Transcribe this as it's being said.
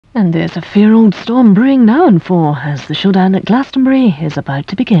And there's a fair old storm brewing now and for, as the showdown at Glastonbury is about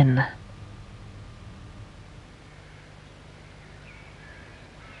to begin.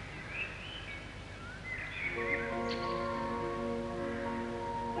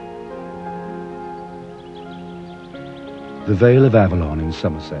 The Vale of Avalon in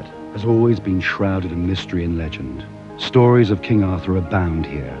Somerset has always been shrouded in mystery and legend. Stories of King Arthur abound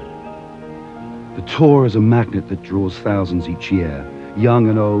here. The tour is a magnet that draws thousands each year, young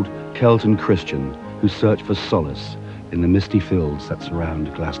and old, Celt and Christian, who search for solace in the misty fields that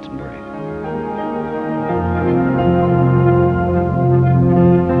surround Glastonbury.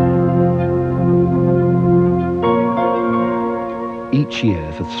 Each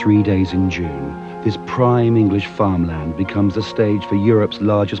year for 3 days in June, this prime English farmland becomes the stage for Europe's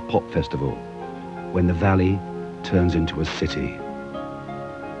largest pop festival, when the valley turns into a city.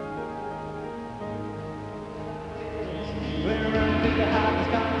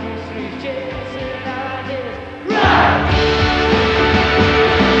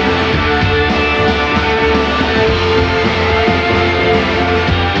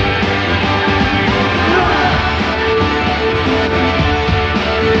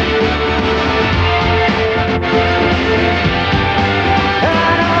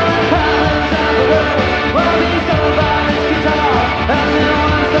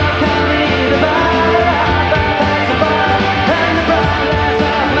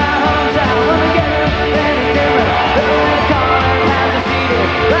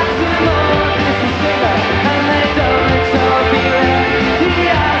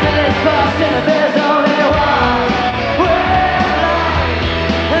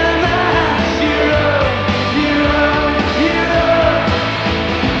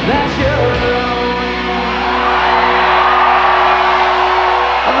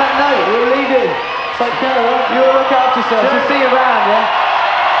 You all look after yourselves. We'll see you around, yeah?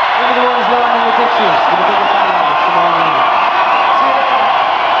 Look the ones lining the ditches with the bigger families. Come on in. See you later.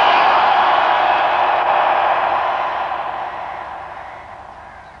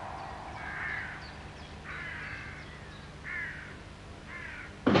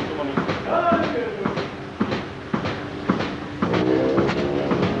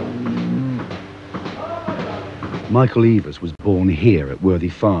 Michael Eavis was born here at Worthy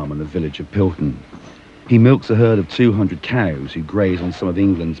Farm in the village of Pilton. He milks a herd of 200 cows who graze on some of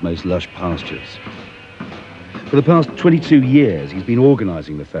England's most lush pastures. For the past 22 years, he's been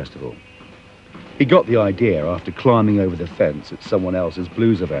organising the festival. He got the idea after climbing over the fence at someone else's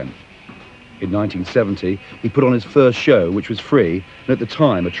blues event. In 1970, he put on his first show, which was free, and at the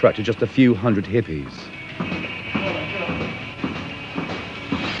time attracted just a few hundred hippies.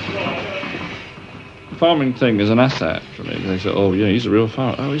 The farming thing is an asset for me. They say, oh, yeah, he's a real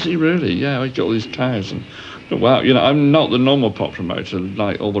farmer. Oh, is he really? Yeah, he's got all these cows. And wow, you know, I'm not the normal pop promoter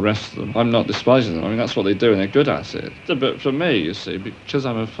like all the rest of them. I'm not despising them. I mean, that's what they do, and they're good at it. But for me, you see, because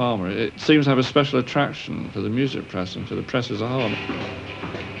I'm a farmer, it seems to have a special attraction for the music press and for the press as a whole.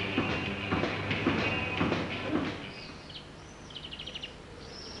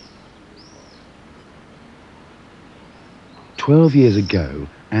 12 years ago,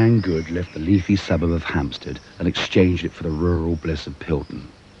 Goode left the leafy suburb of Hampstead and exchanged it for the rural bliss of Pilton.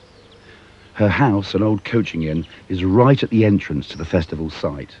 Her house, an old coaching inn, is right at the entrance to the festival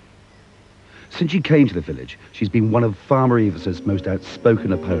site. Since she came to the village, she's been one of Farmer Eavis's most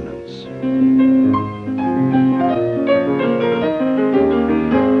outspoken opponents.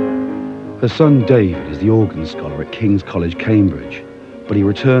 Her son David is the organ scholar at King's College, Cambridge, but he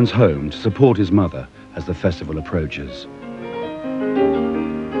returns home to support his mother as the festival approaches.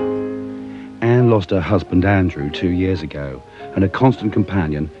 Anne lost her husband Andrew 2 years ago, and her constant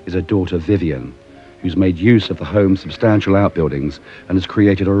companion is her daughter Vivian, who's made use of the home's substantial outbuildings and has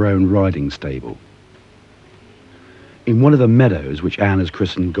created her own riding stable. In one of the meadows which Anne has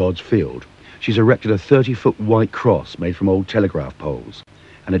christened God's Field, she's erected a 30-foot white cross made from old telegraph poles,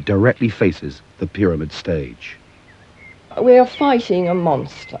 and it directly faces the pyramid stage. We are fighting a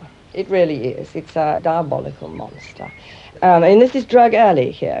monster. It really is. It's a diabolical monster. And this is Drug Alley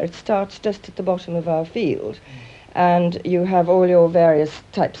here. It starts just at the bottom of our field. And you have all your various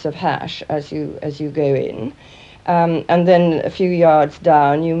types of hash as you go in. And then a few yards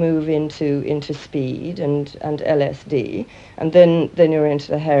down you move into speed and LSD. And then you're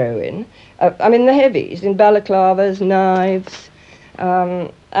into the heroin. I mean the heavies, in balaclavas, knives.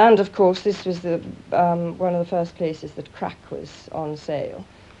 And of course this was the one of the first places that crack was on sale.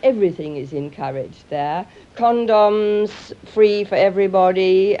 Everything is encouraged there. Condoms, free for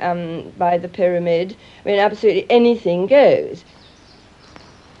everybody, by the pyramid. I mean, absolutely anything goes.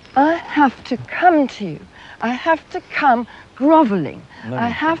 I have to come to you. I have to come grovelling. No, I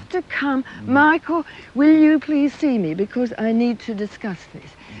have to come. Michael, will you please see me, because I need to discuss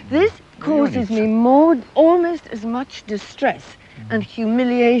this. This causes me almost as much distress and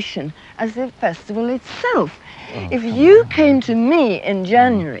humiliation as the festival itself. If you came to me in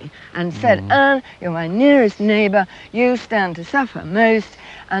January and said, Anne, you're my nearest neighbour, you stand to suffer most,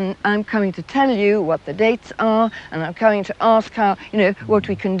 and I'm coming to tell you what the dates are, and I'm coming to ask how, what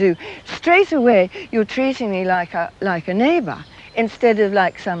we can do. Straight away, you're treating me like a neighbour instead of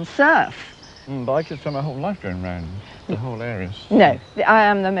like some serf. But I could spend my whole life going round the whole area. No, I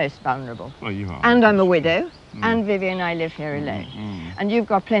am the most vulnerable. Well, you are. And I'm a widow, and Vivian and I live here alone. And you've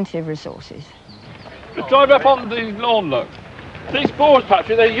got plenty of resources. Just drive up on the lawn, look. These boards,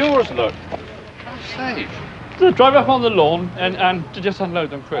 Patrick, they're yours, look. God's sake. Just drive up on the lawn and to just unload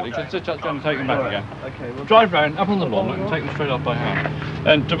them quickly, just going to take them back again. Okay, we'll drive round, up on the lawn, look, and take them straight off by hand.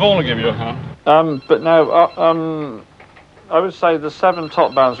 And Devon will give you a hand. But now, I would say the 7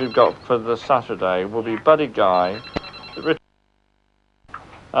 top bands we've got for the Saturday will be Buddy Guy,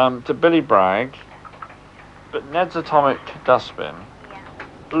 to Billy Bragg, but Ned's Atomic Dustbin,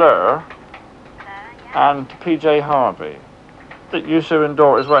 Blur, and PJ Harvey. That you two and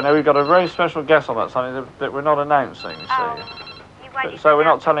Dora as well. Now we've got a very special guest on that Sunday that we're not announcing, you see. So we're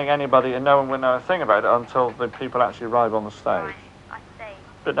not telling anybody, and no one will know a thing about it until the people actually arrive on the stage.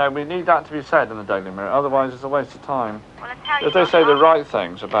 But no, we need that to be said in the Daily Mirror, otherwise it's a waste of time. If they say the right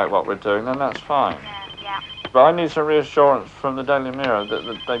things about what we're doing, then that's fine. But I need some reassurance from the Daily Mirror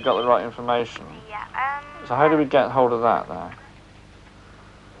that they've got the right information. So how do we get hold of that now?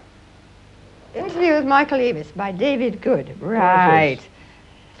 Interview with Michael Eavis by David Goode. Right.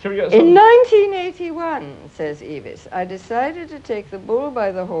 Shall we get In 1981, says Eavis, I decided to take the bull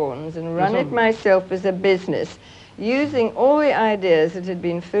by the horns and run it myself as a business, using all the ideas that had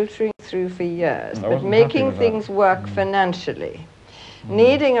been filtering through for years, but making things work financially.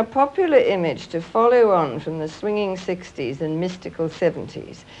 Needing a popular image to follow on from the swinging 60s and mystical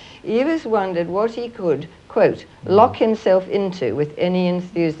 70s, Eavis wondered what he could, quote, lock himself into with any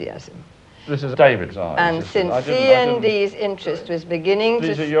enthusiasm. This is David's eyes. And since CND's interest was beginning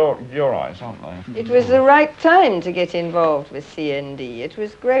These are your eyes, aren't they? It was the right time to get involved with CND. It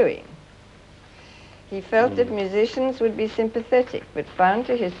was growing. He felt that musicians would be sympathetic, but found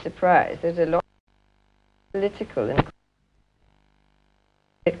to his surprise that a lot of political and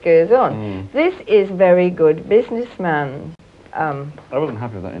it goes on. This is very good businessman. I wasn't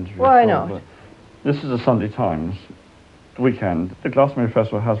happy with that interview. Why not? But this is the Sunday Times weekend. The Glastonbury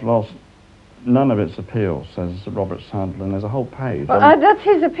Festival has lost none of its appeal, says Robert Sandler, and there's a whole page. Well, that's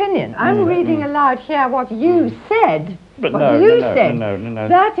his opinion. I'm reading aloud here what you said. But what no, you no, said. no.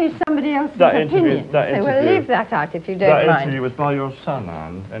 That is somebody else's opinion. So we'll leave that out if you don't mind. That interview was by your son,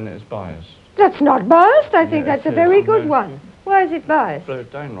 Anne, and it's biased. That's not biased. I think that's a very good one. Why is it biased? So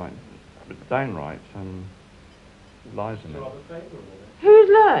downright lies in it. Whose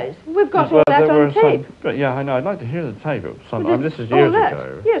lies? We've got all that on tape. But yeah, I know. I'd like to hear the tape of some. I mean, this is years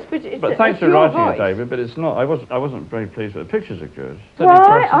ago. Yes, but it's But thanks for writing it, David. But it's not. I wasn't very pleased with it. The pictures are good.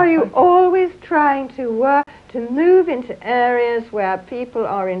 Why are you always trying to move into areas where people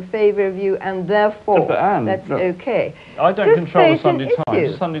are in favour of you, and therefore but Anne, that's look, okay? I don't control the Sunday Times.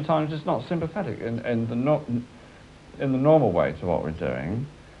 Issue. The Sunday Times is not sympathetic in the normal way to what we're doing.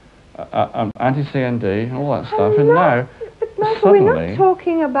 Anti-CND and all that stuff. And now. Michael, suddenly, we're not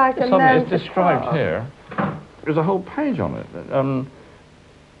talking about a man's it's described here. There's a whole page on it.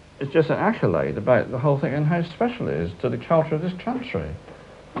 It's just an accolade about the whole thing and how special it is to the culture of this country.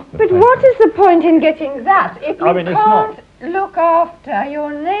 But what is the point in getting that if you can't look after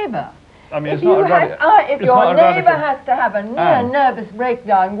your neighbour? I mean, if your neighbour has to have a nervous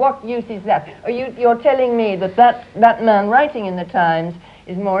breakdown, what use is that? You're telling me that man writing in the Times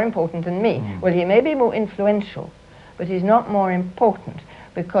is more important than me. Well, he may be more influential, but he's not more important,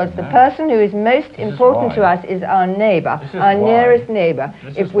 because the person who is most important to us is our neighbour, our nearest neighbour.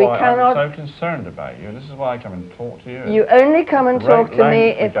 If we cannot, I'm so concerned about you. This is why I come and talk to you. You only come and talk to me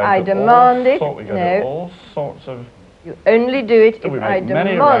if I demand it. We go to all sorts of. You only do it if I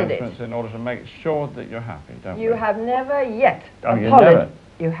demand it. In order to make sure that you're happy, don't we? You have never yet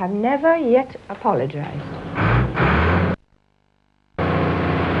You have never yet apologised.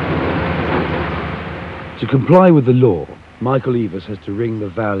 To comply with the law, Michael Eavis has to ring the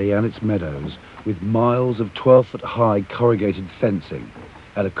valley and its meadows with miles of 12-foot-high corrugated fencing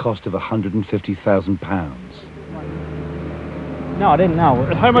at a cost of £150,000. No, I didn't know.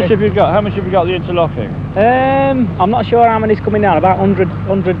 How much have you got? How much have you got the interlocking? I'm not sure how many's coming down. About 100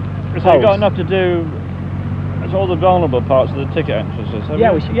 So you've got enough to do marked all the vulnerable parts of the ticket entrances?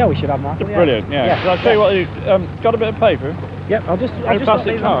 Yeah, we should have marked. Brilliant. Yeah. I'll show you what you got a bit of paper. Yep. I'll just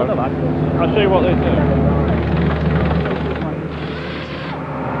plastic card. I'll show you what they do.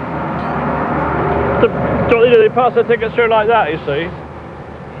 They pass the tickets through like that, you see.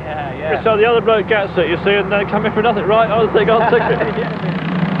 Yeah. So the other bloke gets it, you see, and they come in for nothing, right? Oh, they got a ticket.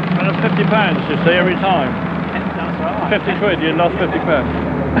 And it's £50, you see, every time. That's right. 50 quid, you lost 50 pence.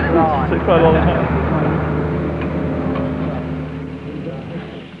 Right. It's quite a lot of money.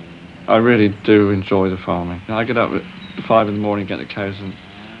 I really do enjoy the farming. I get up at 5 in the morning, get the cows, and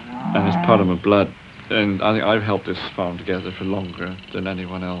it's part of my blood. And I think I've helped this farm together for longer than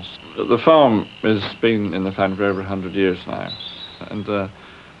anyone else. The farm has been in the family for over 100 years now. And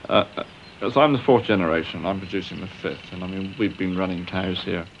as I'm the 4th generation, I'm producing the 5th. And I mean, we've been running cows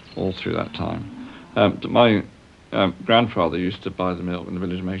here all through that time. My grandfather used to buy the milk in the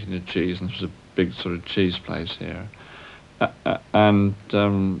village making the cheese, and this was a big sort of cheese place here.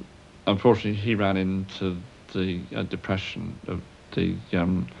 Unfortunately, he ran into the depression of the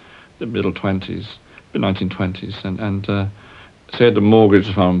middle 20s, the 1920s, and so he had to mortgage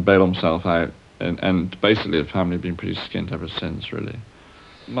the farm, bail himself out, and basically the family have been pretty skint ever since, really.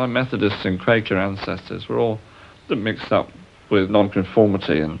 My Methodist and Quaker ancestors were all mixed up with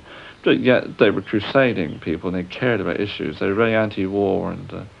nonconformity, but yet they were crusading people, and they cared about issues. They were very anti-war,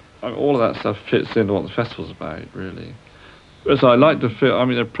 and all of that stuff fits into what the festival's about, really. So I like to feel, I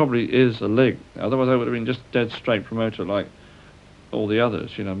mean, there probably is a link. Otherwise I would have been just dead straight promoter like all the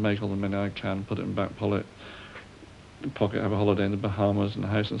others, you know, make all the money I can, put it in back pocket, have a holiday in the Bahamas and a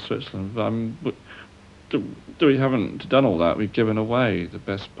house in Switzerland. But we haven't done all that. We've given away the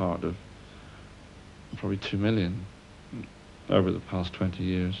best part of probably 2 million over the past 20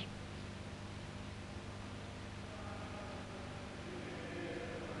 years.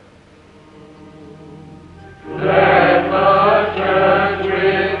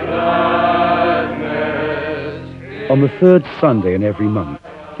 On the 3rd Sunday in every month,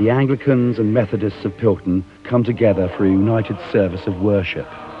 the Anglicans and Methodists of Pilton come together for a united service of worship.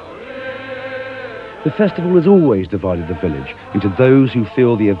 The festival has always divided the village into those who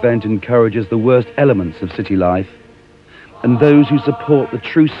feel the event encourages the worst elements of city life and those who support the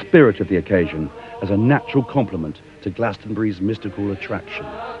true spirit of the occasion as a natural complement to Glastonbury's mystical attraction.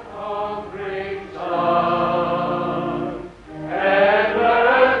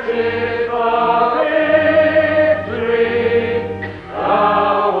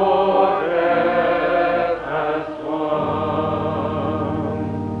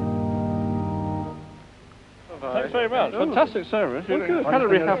 Fantastic service. You're kind of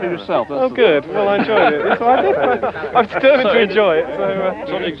really happy yourself. Oh, good. Well, I enjoyed it. That's what I did. I'm determined to enjoy it.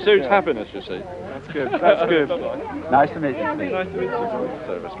 So it exudes happiness, you see. That's good. That's good. Nice to meet you. Nice to meet you.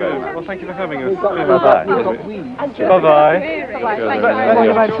 Service. Good. Well, thank you for having us. Bye-bye. Bye-bye. What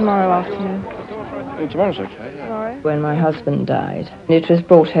about tomorrow afternoon? Tomorrow's okay, yeah. When my husband died, it was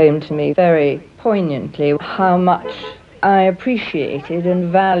brought home to me very poignantly how much I appreciated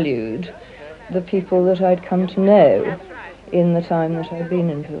and valued the people that I'd come to know in the time that I'd been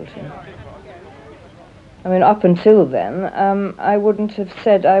in Pilton. I mean, up until then, I wouldn't have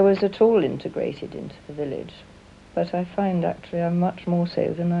said I was at all integrated into the village, but I find actually I'm much more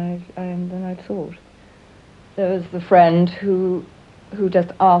so than I am than I'd thought. There was the friend who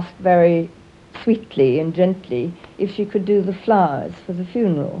just asked very sweetly and gently if she could do the flowers for the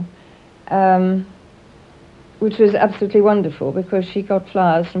funeral, which was absolutely wonderful because she got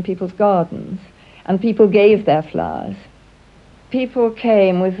flowers from people's gardens and people gave their flowers. People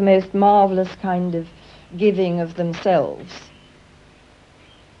came with the most marvellous kind of giving of themselves.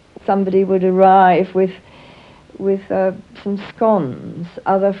 Somebody would arrive with some scones,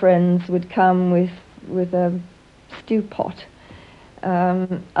 other friends would come with a stew pot,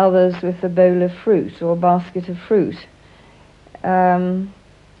 others with a bowl of fruit or a basket of fruit.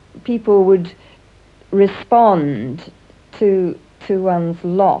 People would respond to one's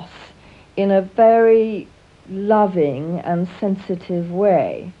loss in a very loving and sensitive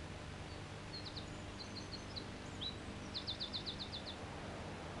way.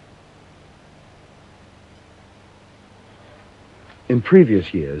 In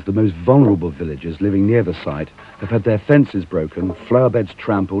previous years, the most vulnerable villagers living near the site have had their fences broken, flower beds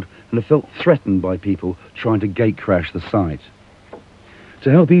trampled, and have felt threatened by people trying to gate crash the site. To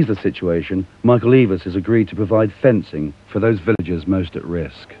help ease the situation, Michael Eavis has agreed to provide fencing for those villagers most at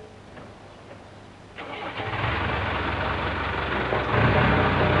risk.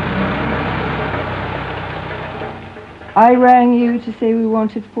 I rang you to say we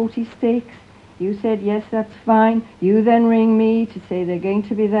wanted 40 stakes. You said, yes, that's fine. You then ring me to say they're going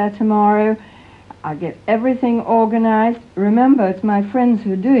to be there tomorrow. I get everything organised. Remember, it's my friends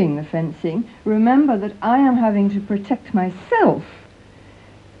who are doing the fencing. Remember that I am having to protect myself.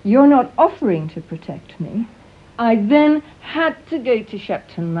 You're not offering to protect me. I then had to go to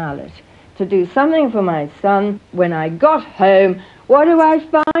Shepton Mallet to do something for my son. When I got home, what do I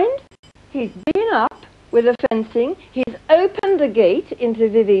find? He's been up with the fencing. He's opened the gate into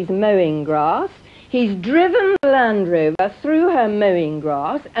Vivi's mowing grass. He's driven the Land Rover through her mowing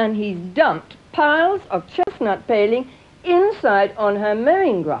grass, and he's dumped piles of chestnut paling inside on her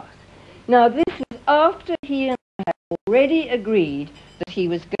mowing grass. Now, this is after he and I had already agreed that he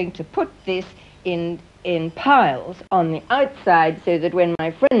was going to put this in piles on the outside so that when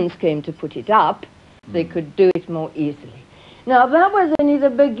my friends came to put it up, they could do it more easily. Now, that was only the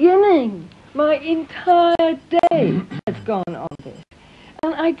beginning. My entire day has gone on this.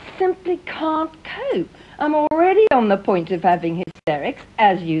 And I simply can't cope. I'm already on the point of having hysterics,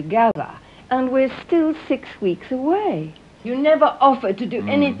 as you gather, and we're still 6 weeks away. You never offer to do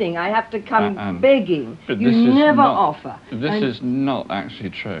anything. I have to come begging. You never offer. This is not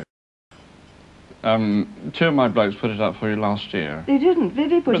actually true. Two of my blokes put it up for you last year. They didn't.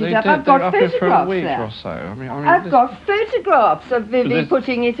 Vivi put it up. I've They're got up here for a photographs week there. or so. I mean, I've got photographs of Vivi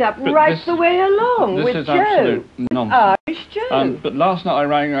putting it up right the way along with Joe. Absolute nonsense. Irish Joe. But last night I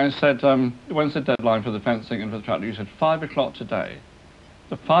rang you and said, when's the deadline for the fencing and for the tractor? You said 5 o'clock today.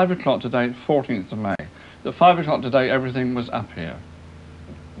 The 5 o'clock today, 14th of May. The 5 o'clock today, everything was up here.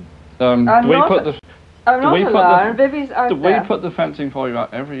 Vivi's out there. We put the fencing for you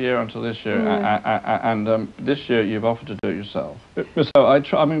out every year until this year, and this year you've offered to do it yourself.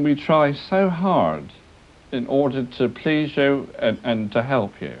 So we try so hard in order to please you and to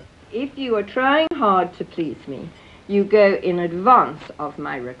help you. If you are trying hard to please me, you go in advance of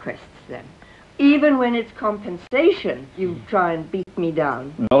my requests then. Even when it's compensation, you try and beat me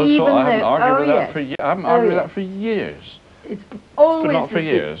down. No, I haven't argued with that for years. I haven't argued with that for years. It's always but not for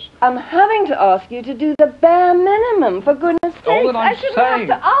years. I'm having to ask you to do the bare minimum, for goodness sake. I shouldn't have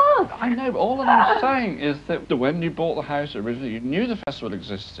to ask. I know, but all that I'm saying is that when you bought the house originally, you knew the festival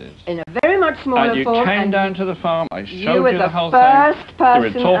existed. In a very much smaller form. You came down to the farm, I showed you the whole thing. You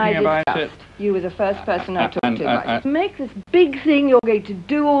were talking about it. You were the first person I talked to about it. Make this big thing, you're going to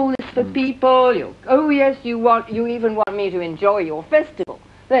do all this for people. Oh yes, you even want me to enjoy your festival.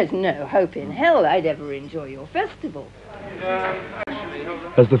 There's no hope in hell I'd ever enjoy your festival.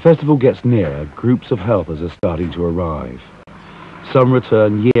 As the festival gets nearer, groups of helpers are starting to arrive. Some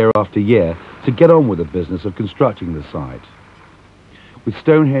return year after year to get on with the business of constructing the site. With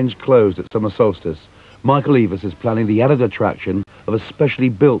Stonehenge closed at summer solstice, Michael Eavis is planning the added attraction of a specially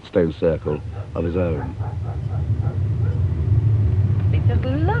built stone circle of his own. Just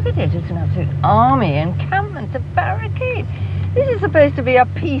look at it, it's an absolute army encampment, a barricade. This is supposed to be a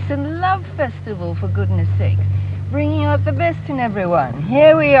peace and love festival, for goodness sake. Bringing out the best in everyone.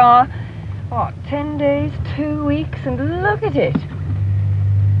 Here we are, 10 days, 2 weeks, and look at it.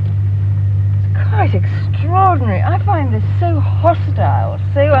 It's quite extraordinary. I find this so hostile,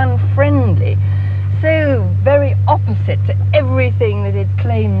 so unfriendly, so very opposite to everything that it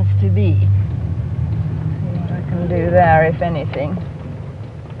claims to be. See what I can do there, if anything.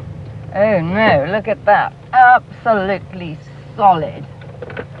 Oh no, look at that. Absolutely solid.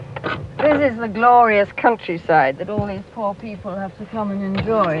 This is the glorious countryside that all these poor people have to come and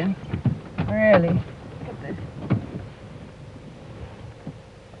enjoy. Really. Look at this.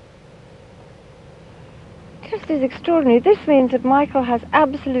 Just as extraordinary. This means that Michael has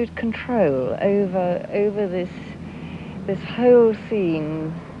absolute control over this whole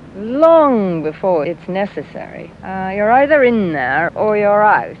scene long before it's necessary. You're either in there or you're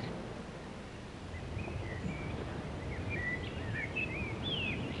out.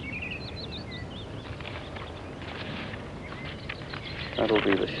 That'll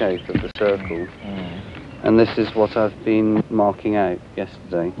be the shape of the circle. And this is what I've been marking out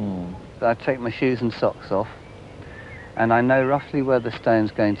yesterday. I take my shoes and socks off, and I know roughly where the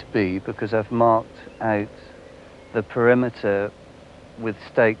stone's going to be because I've marked out the perimeter with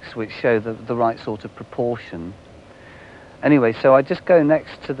stakes which show the right sort of proportion. Anyway, so I just go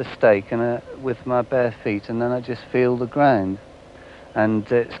next to the stake and with my bare feet, and then I just feel the ground. And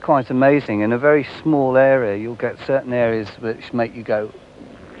it's quite amazing. In a very small area, you'll get certain areas which make you go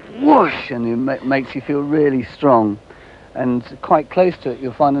whoosh, and it makes you feel really strong. And quite close to it,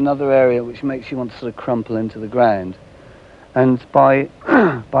 you'll find another area which makes you want to sort of crumple into the ground. And by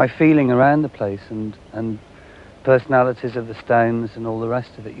feeling around the place and personalities of the stones and all the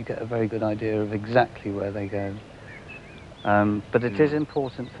rest of it, you get a very good idea of exactly where they go. But it is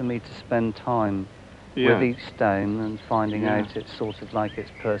important for me to spend time with each stone and finding out its sort of like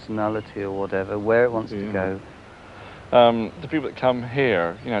its personality or whatever, where it wants to go. The people that come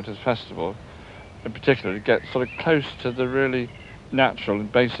here, you know, to the festival, in particular, get sort of close to the really natural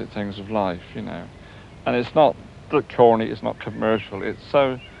and basic things of life, you know. And it's not corny, it's not commercial, it's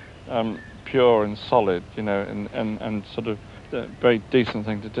so pure and solid, you know, and sort of a very decent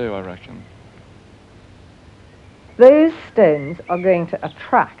thing to do, I reckon. Those stones are going to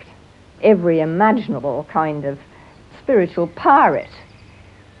attract every imaginable kind of spiritual pirate.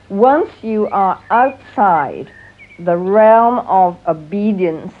 Once you are outside the realm of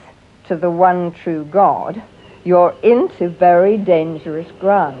obedience to the one true God, you're into very dangerous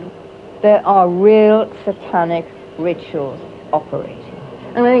ground. There are real satanic rituals operating.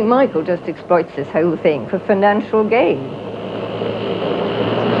 And I think Michael just exploits this whole thing for financial gain.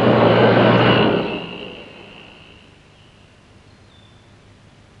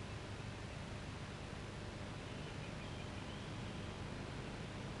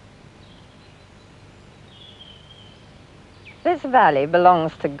 This valley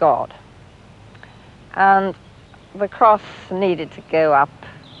belongs to God, and the cross needed to go up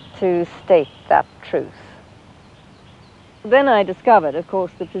to state that truth. Then I discovered, of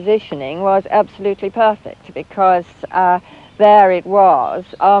course, the positioning was absolutely perfect, because there it was,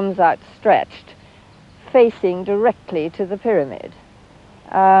 arms outstretched, facing directly to the pyramid,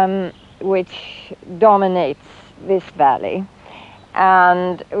 which dominates this valley,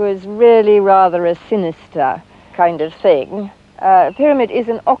 and it was really rather a sinister kind of thing. Pyramid is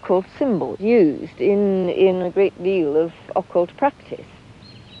an occult symbol used in a great deal of occult practice.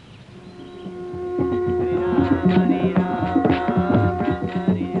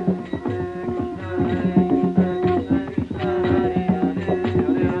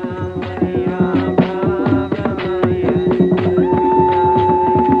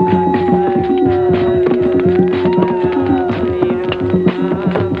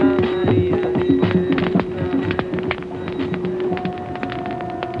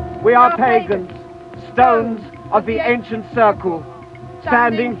 We are pagans, stones of the ancient circle,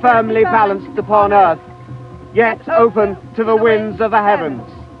 standing firmly balanced upon earth, yet open to the winds of the heavens.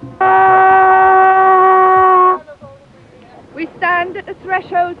 We stand at the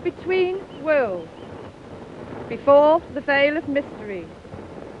threshold between worlds, before the veil of mystery.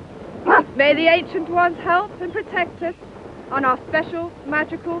 May the Ancient Ones help and protect us on our special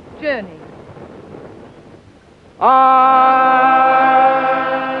magical journey.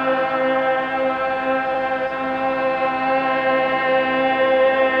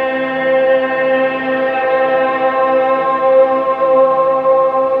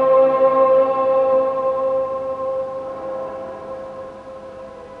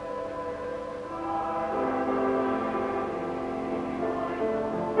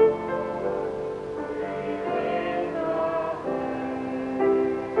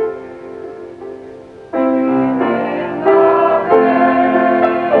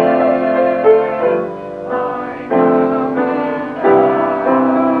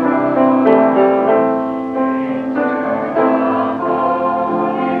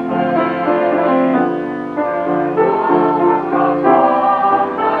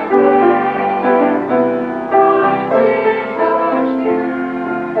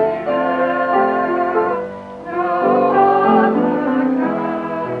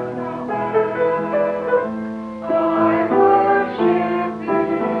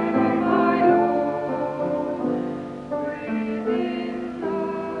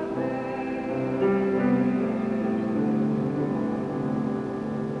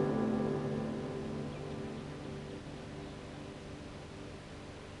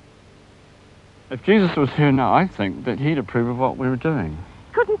 If Jesus was here now, I think that he'd approve of what we were doing.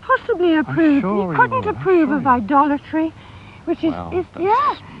 Couldn't possibly approve. Sure he couldn't approve of idolatry, which is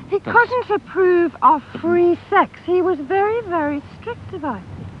yeah. He couldn't approve of free sex. He was very, very strict about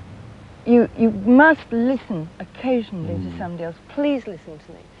it. You must listen occasionally to somebody else. Please listen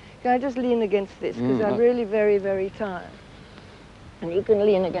to me. Can I just lean against this? Because I'm really very, very tired. And you can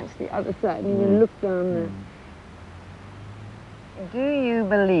lean against the other side and you look down there. Do you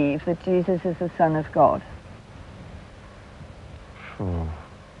believe that Jesus is the Son of God? Sure.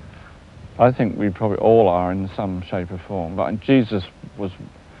 I think we probably all are in some shape or form, but Jesus was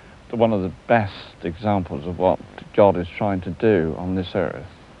one of the best examples of what God is trying to do on this earth.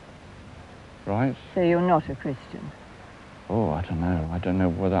 Right? So you're not a Christian? Oh, I don't know. I don't know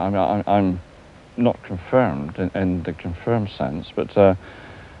whether... I mean, I'm not confirmed in the confirmed sense, but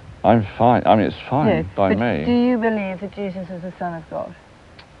I'm fine. I mean, it's fine by me. Do you believe that Jesus is the Son of God?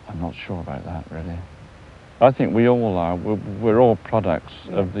 I'm not sure about that, really. I think we all are. We're all products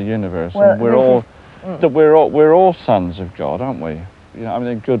of the universe, and we're all that we're all sons of God, aren't we? You know, I mean,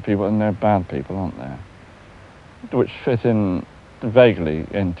 they're good people and they're bad people, aren't there? Which fit in vaguely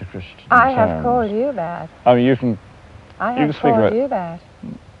into Christian I have terms. called you bad. I mean, you can. I you have can speak called about, you bad.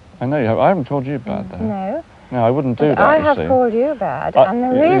 I know you have. I haven't called you bad, though. No. No, I wouldn't do But that. I you have see. called you bad, and the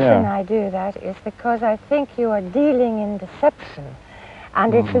reason I do that is because I think you are dealing in deception.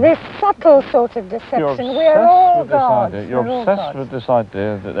 And it's this subtle sort of deception. We are all gods. You're obsessed with this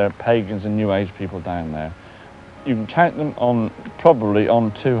idea that there are pagans and New Age people down there. You can count them probably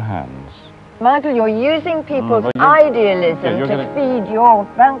on 2 hands. Michael, you're using people's idealism to feed your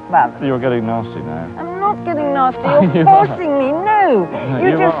bank balance. You're getting nasty now. I'm not getting nasty. You're forcing me. No.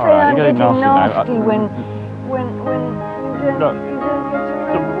 You just say I'm getting nasty when you don't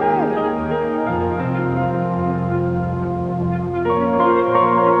get in my way.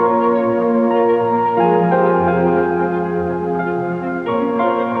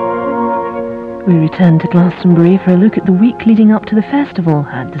 We return to Glastonbury for a look at the week leading up to the festival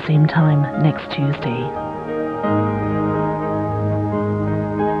at the same time next Tuesday.